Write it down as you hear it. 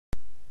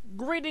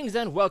Greetings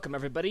and welcome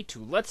everybody to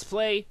Let's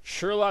Play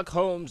Sherlock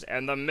Holmes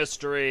and the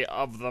Mystery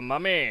of the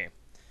Mummy.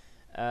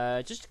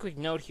 Just a quick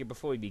note here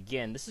before we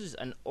begin. This is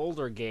an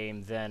older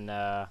game than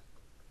The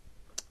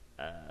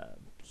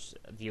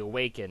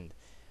Awakened.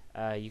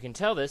 You can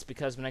tell this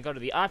because when I go to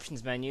the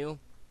options menu,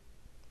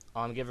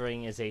 all I'm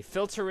giving is a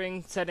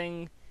filtering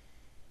setting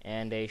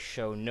and a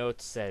show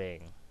notes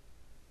setting.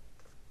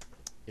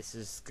 This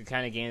is the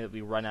kind of game that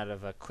we run out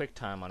of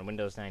QuickTime on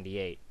Windows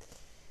 98.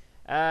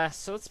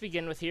 So let's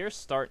begin with here.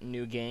 Start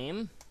new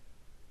game.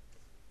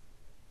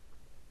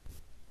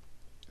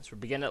 So we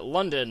begin at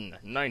London,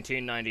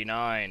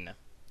 1999.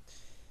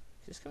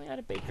 Just coming out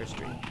of Baker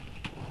Street.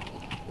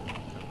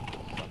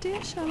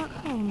 Dear Sherlock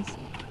Holmes,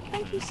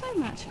 thank you so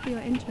much for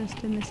your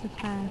interest in this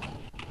affair.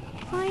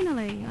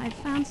 Finally, I've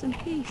found some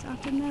peace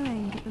after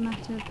knowing that the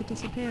matter of the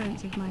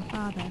disappearance of my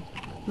father,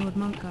 Lord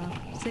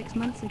Montgarth, 6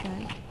 months ago,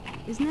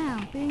 is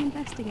now being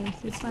investigated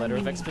It's by letter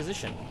of me,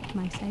 exposition.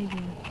 my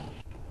saviour.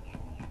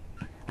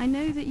 I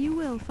know that you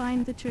will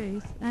find the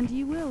truth, and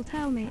you will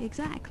tell me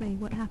exactly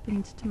what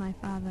happened to my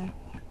father.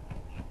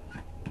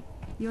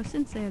 Yours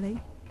sincerely,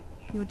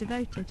 your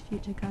devoted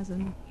future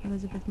cousin,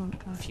 Elizabeth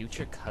Montgarth.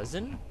 Future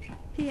cousin?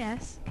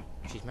 P.S.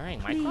 She's marrying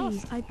Please,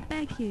 Mycroft? I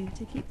beg you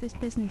to keep this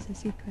business a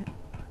secret.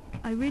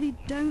 I really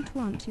don't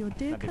want your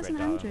dear That'd be cousin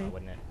great, Andrew,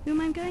 wouldn't it? whom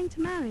I'm going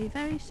to marry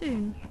very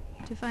soon,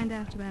 to find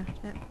out about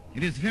it.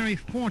 It is very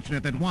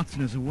fortunate that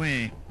Watson is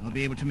away. I'll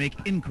be able to make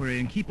inquiry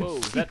and keep Whoa,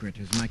 it secret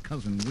as my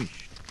cousin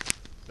wished.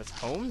 That's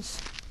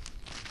Holmes?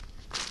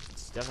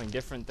 It's definitely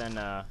different than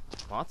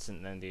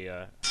Watson, than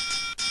the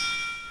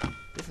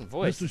different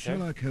voice. Mr.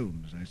 Sherlock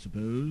Holmes, I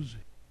suppose.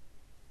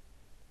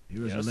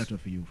 Here is Yes? a letter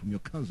for you from your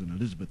cousin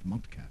Elizabeth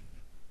Montcalf.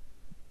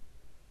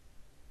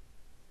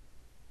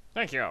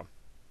 Thank you.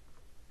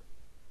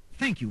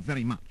 Thank you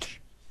very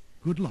much.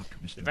 Good luck,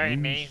 Mr. Very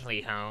Holmes.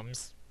 meanly,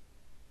 Holmes.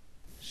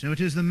 So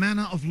it is the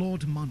manor of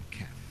Lord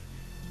Montcalf.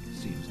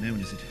 Seems no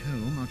one is at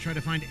home. I'll try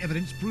to find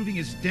evidence proving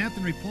his death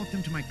and report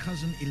them to my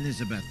cousin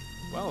Elizabeth.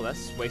 Well, that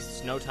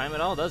wastes no time at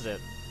all, does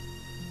it?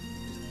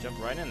 Just jump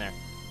right in there.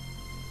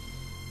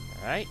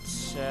 Alright,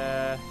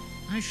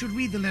 I should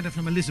read the letter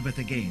from Elizabeth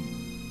again.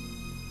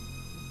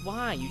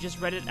 why? You just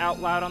read it out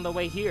loud on the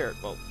way here.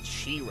 Well,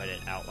 she read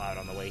it out loud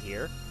on the way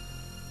here.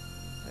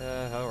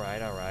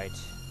 Alright.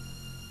 Let's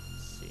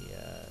see,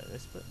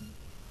 this button.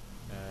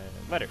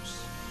 Letters.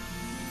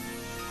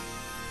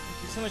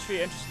 Thank you so much for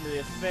your interest in the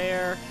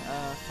affair.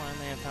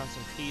 Finally I found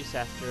some peace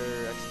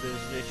after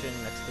exposition.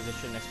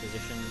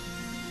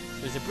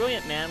 He was a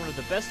brilliant man, one of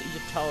the best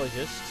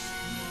Egyptologists.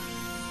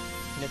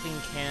 Nothing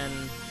can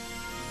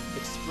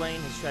explain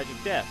his tragic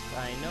death.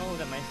 I know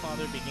that my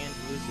father began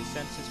to lose his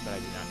senses, but I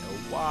do not know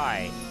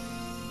why.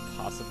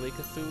 Possibly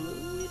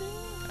Cthulhu eating?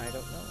 I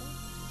don't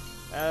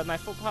know. My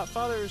poor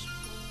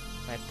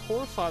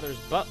father's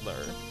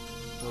butler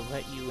will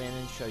let you in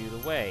and show you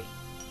the way.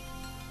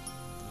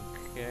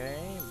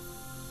 Okay.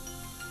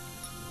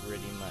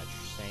 Pretty much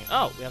saying...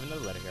 Oh, we have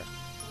another letter here.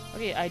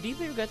 Okay, I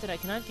deeply regret that I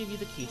cannot give you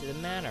the key to the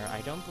manor.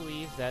 I don't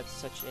believe that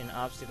such an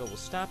obstacle will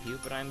stop you,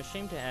 but I am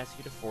ashamed to ask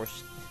you to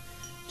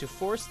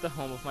force the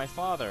home of my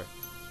father.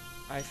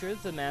 I fear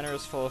that the manor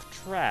is full of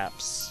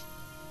traps,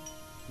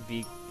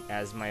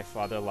 as my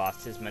father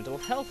lost his mental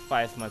health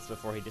 5 months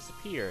before he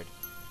disappeared.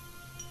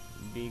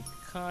 Be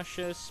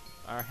cautious.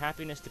 Our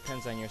happiness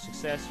depends on your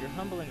success. Your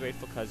humble and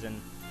grateful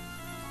cousin,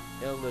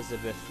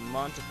 Elizabeth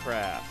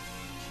Montcalf.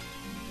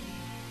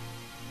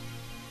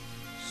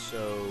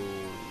 So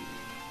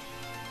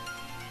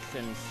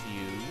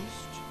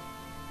confused.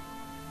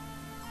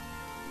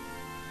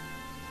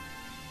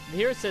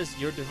 Here it says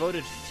your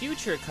devoted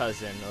future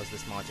cousin,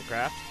 Elizabeth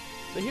Montcalf,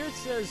 but here it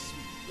says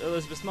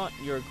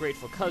your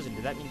grateful cousin.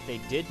 Did that mean they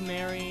did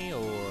marry,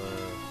 or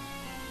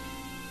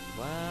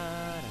what?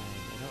 I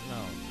don't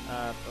know.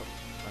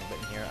 Wrong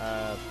button here.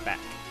 Back.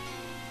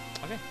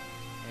 Okay.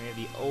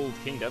 The Old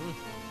Kingdom.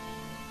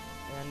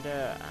 And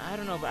I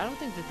don't know, but I don't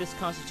think that this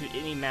constitutes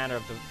any manner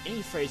of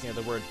any phrasing of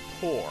the word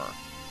poor.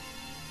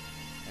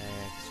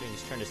 So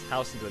he's turned his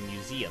house into a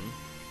museum.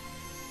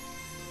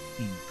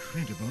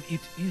 Incredible.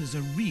 It is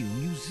a real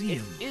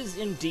museum. It is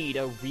indeed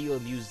a real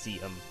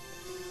museum.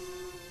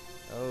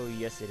 Oh,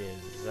 yes it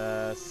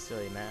is.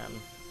 Silly man.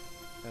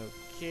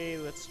 Okay,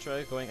 let's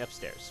try going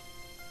upstairs.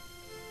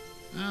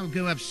 I'll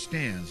go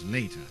upstairs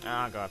later.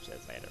 I'll go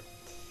upstairs later.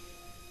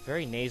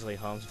 Very nasally,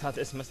 Holmes. About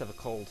this, must have a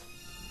cold.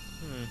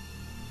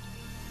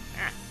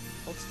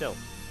 Hold still.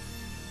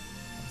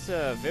 It's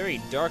a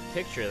very dark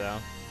picture, though.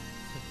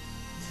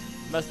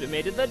 Must be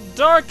made in the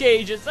Dark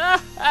Ages!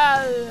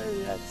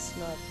 That's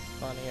not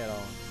funny at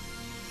all.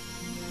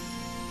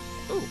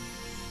 Ooh.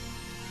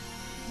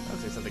 That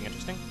looks like something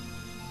interesting.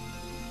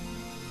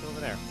 Go over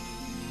there.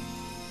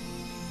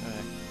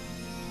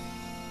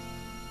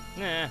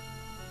 Nah.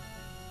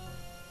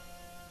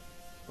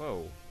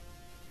 Whoa.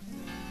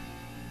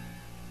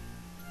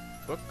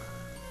 Book?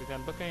 We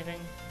got a book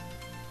anything?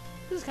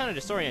 This is kind of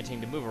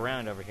disorienting to move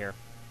around over here.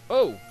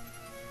 Oh!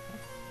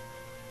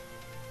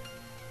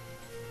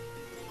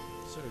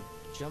 Sort of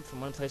jump from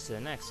one place to the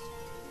next.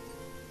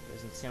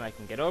 Doesn't seem I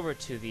can get over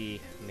to the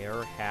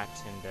mirror hat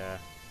and,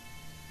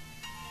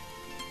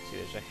 see,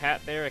 there's a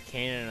hat there, a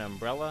cane, and an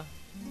umbrella.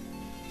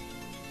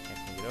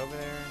 Can't get over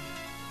there.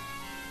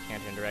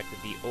 Can't interact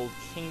with the Old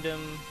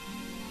Kingdom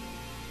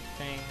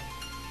thing.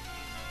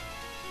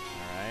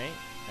 Alright.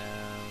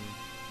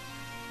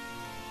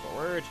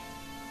 Forward.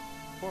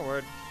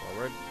 Forward.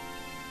 Forward.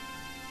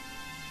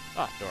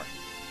 Ah, door.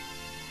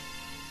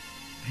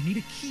 I need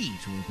a key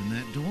to open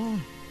that door.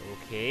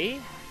 Okay.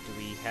 Do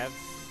we have...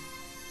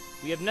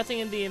 We have nothing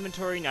in the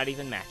inventory, not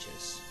even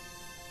matches.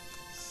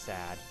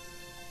 Sad.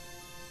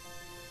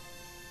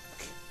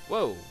 Okay.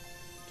 Whoa!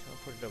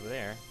 Teleported over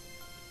there.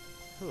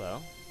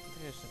 Hello.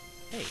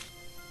 Hey.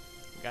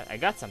 I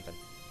got something.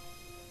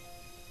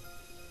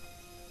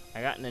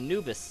 I got an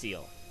Anubis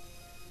seal.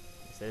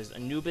 It says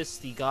Anubis,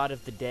 the god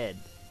of the dead.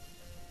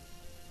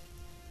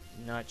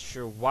 Not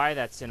sure why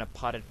that's in a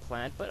potted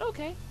plant, but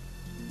okay.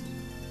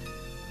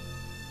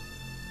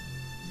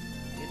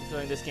 I get the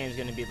feeling this game is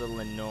going to be a little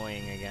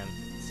annoying again.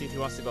 Let's see if he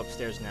wants to go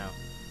upstairs now.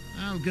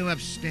 I'll go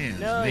upstairs.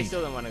 No, later. he still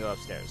doesn't want to go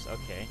upstairs.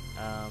 Okay.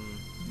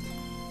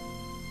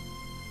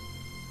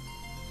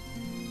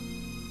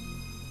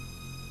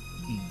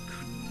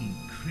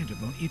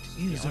 Incredible. It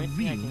is The a only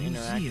thing I real can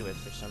interact museum. with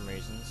for some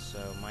reason, so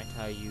might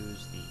I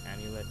use the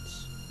amulet?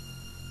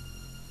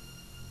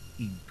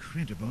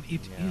 Incredible.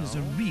 It No. is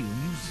a real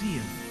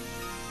museum.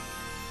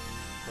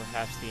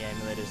 Perhaps the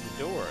amulet is the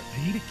door.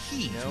 I need a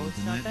key to No, it's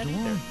open not that that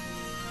door. either.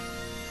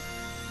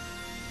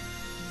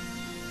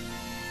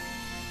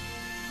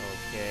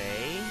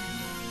 Okay.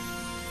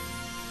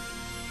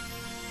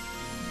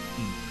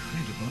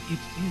 Incredible. It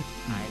is.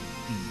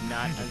 I'm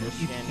not incredible.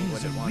 understanding what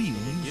is it a wants me real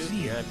to do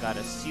museum. here. I've got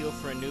a seal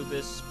for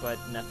Anubis, but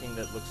nothing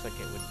that looks like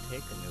it would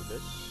take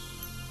Anubis.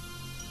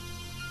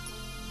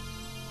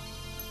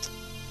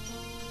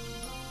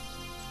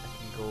 I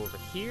can go over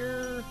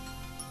here.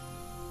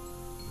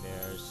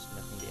 There's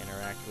nothing to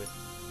interact with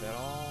at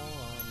all.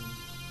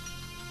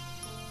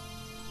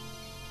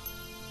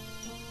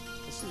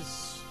 This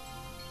is...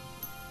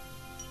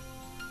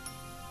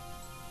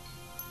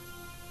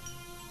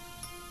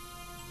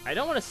 I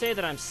don't want to say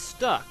that I'm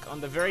stuck on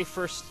the very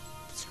first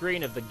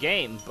screen of the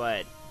game,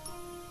 but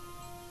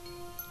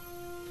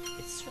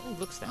it certainly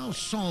looks that I'll way.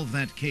 solve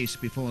that case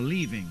before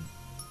leaving.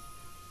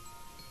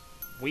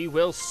 We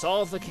will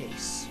solve the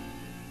case.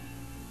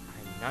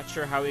 I'm not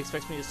sure how he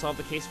expects me to solve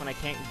the case when I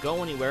can't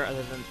go anywhere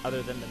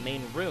other than the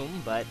main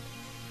room, but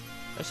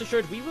rest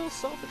assured, we will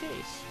solve the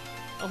case.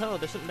 Oh, hello,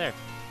 there's something there.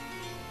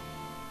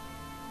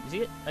 You see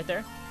it? Right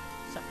there?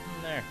 Something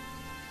there.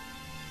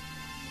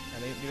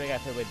 Maybe I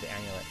gotta put away the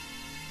amulet.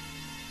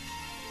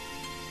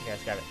 Okay,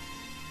 let's grab it.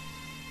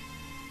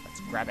 Let's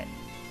grab it.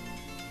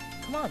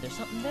 Come on, there's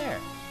something there.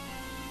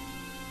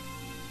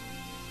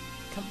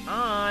 Come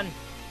on!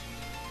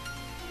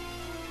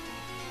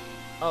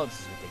 Oh, this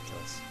is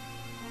ridiculous.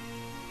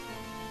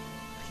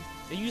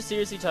 Are you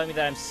seriously telling me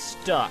that I'm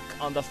stuck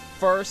on the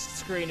first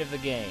screen of the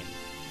game?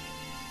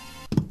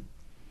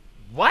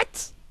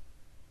 What?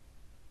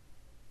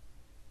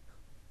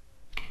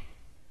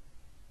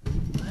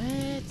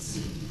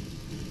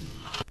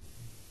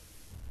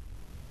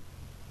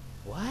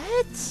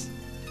 What?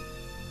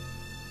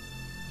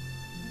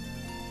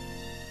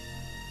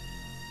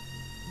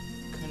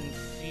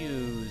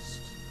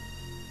 Confused.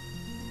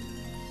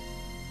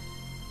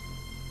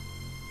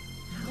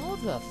 How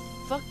the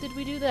fuck did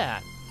we do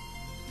that?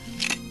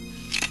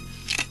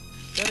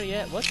 Better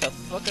yet, what the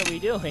fuck are we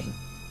doing?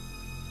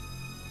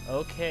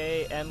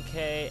 OK,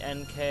 MK,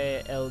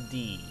 NK,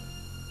 LD.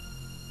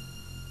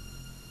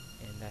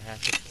 And I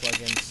have to plug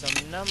in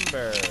some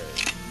numbers.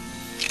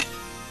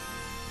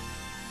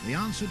 The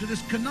answer to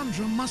this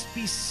conundrum must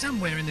be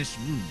somewhere in this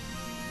room.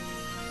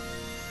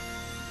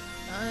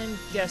 I'm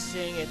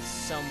guessing it's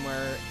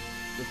somewhere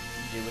to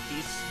do with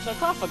these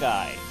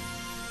sarcophagi.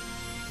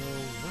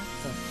 Though what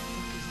the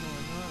fuck is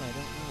going on? I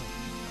don't know.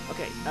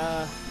 Okay,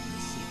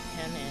 let's see.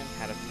 Pen and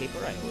pad of paper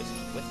I always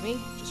keep with me,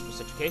 just for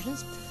such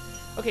occasions.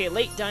 Okay,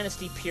 late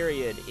dynasty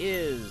period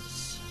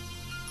is,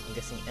 I'm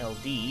guessing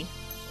LD. So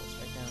let's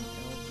write down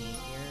LD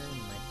here.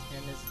 My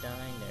pen is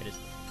dying. There it is.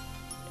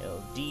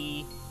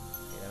 LD.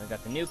 Then we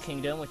got the New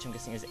Kingdom, which I'm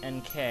guessing is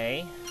NK.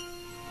 Okay,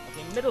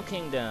 Middle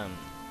Kingdom,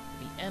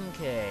 the MK.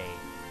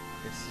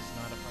 This is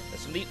not a part of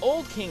this. So the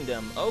Old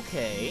Kingdom,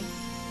 okay.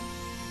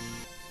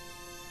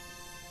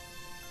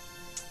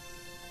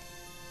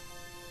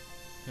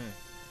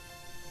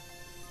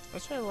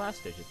 Let's try the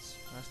last digits,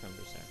 last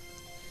numbers there.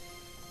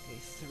 Okay,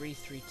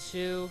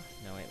 332.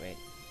 No, wait.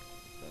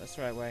 That's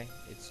the right way.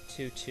 It's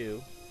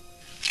 22.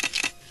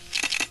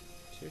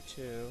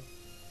 22.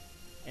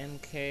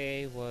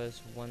 MK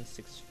was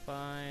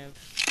 165.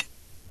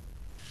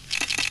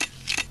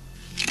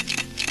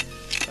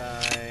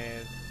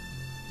 5.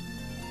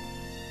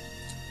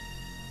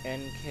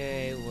 NK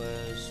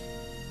was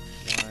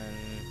 1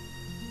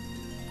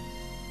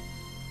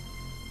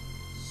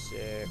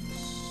 6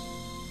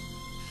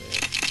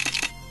 6.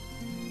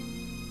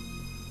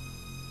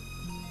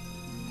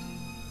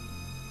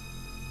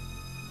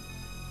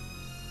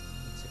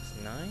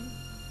 9.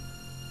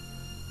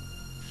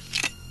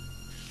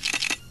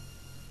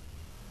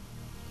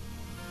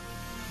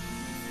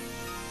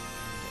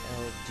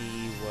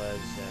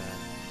 was,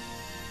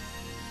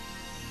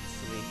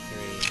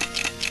 3.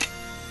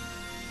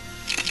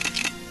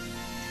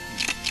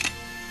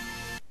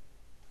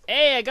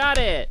 Hey, I got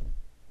it!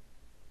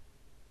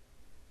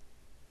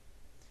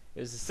 It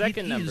was the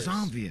second number. It is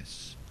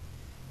obvious.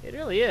 It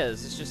really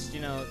is. It's just,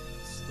 you know,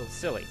 it's a little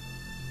silly.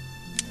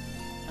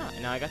 Oh,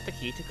 and now I got the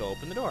key to go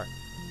open the door.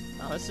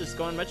 Oh, this is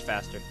going much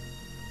faster.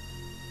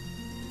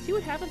 See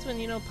what happens when,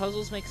 you know,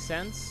 puzzles make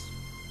sense?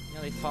 You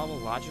know, they follow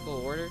logical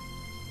order?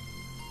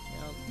 You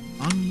know,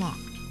 Unlocked.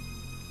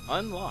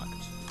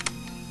 unlocked.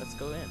 Let's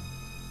go in.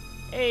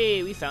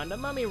 Hey, we found a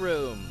mummy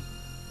room.